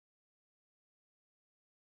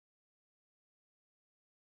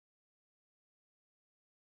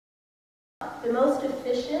the most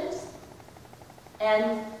efficient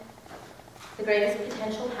and the greatest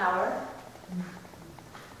potential power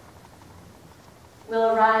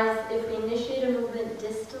will arise if we initiate a movement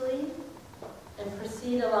distally and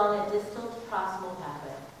proceed along a distal to proximal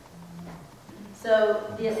pathway.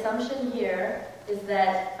 So the assumption here is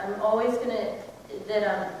that I'm always going to,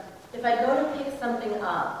 if I go to pick something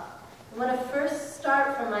up, I want to first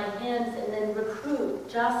start from my hands and then recruit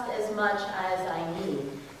just as much as I need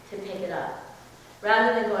to pick it up.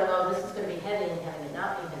 Rather than going, oh, this is going to be heavy and having it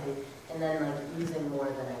not be heavy, and then like using more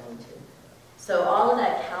than I need to. So all of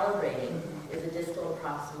that calibrating is a distal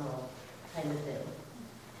proximal kind of thing.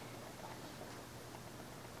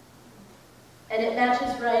 And it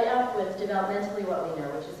matches right up with developmentally what we know,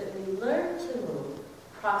 which is that we learn to move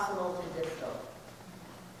proximal to distal.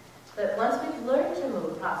 But once we've learned to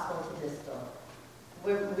move proximal to distal,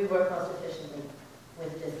 we work most efficiently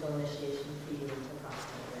with distal initiation feeding into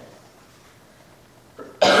proximal rest.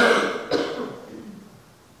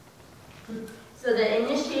 So the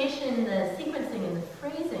initiation, the sequencing, and the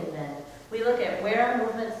phrasing then, we look at where our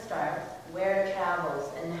movement starts, where it travels,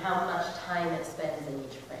 and how much time it spends in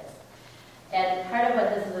each place. And part of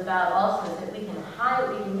what this is about also is that we can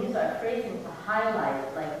use our phrasing to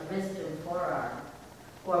highlight like wrist and forearm,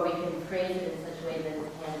 or we can phrase it in such a way that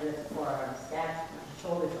it's hand, wrist, forearm, stacked,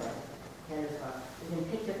 shoulder joint, hand, wrist, forearm. We can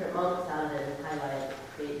pick different moments out of it and highlight it,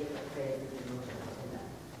 create different phrases and movements in that.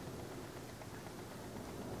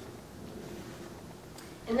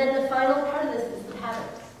 And then the final part of this is the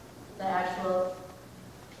patterns, the actual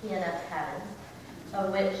PNF patterns,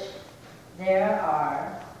 of which there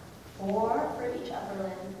are 4 for each upper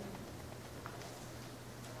limb,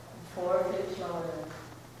 4 for each lower limb.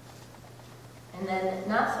 And then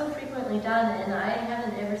not so frequently done, and I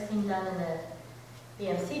haven't ever seen done in the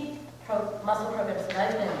BMC muscle programs that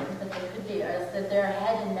I've been in, but they could be, is that there are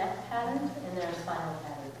head and neck patterns and there are spinal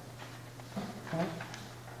patterns.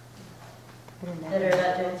 That are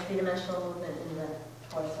about doing 3-dimensional movement in the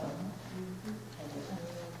torso.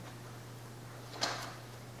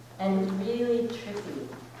 And really tricky.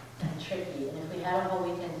 And if we had a whole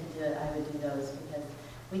weekend to do it, I would do those because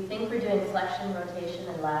we think we're doing flexion, rotation,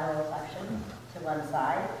 and lateral flexion to one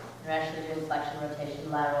side. We're actually doing flexion,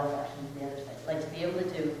 rotation, lateral flexion to the other side. Like to be able to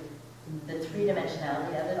do the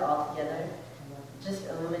 3-dimensionality of it all together just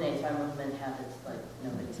illuminates our movement habits like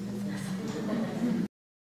nobody's business.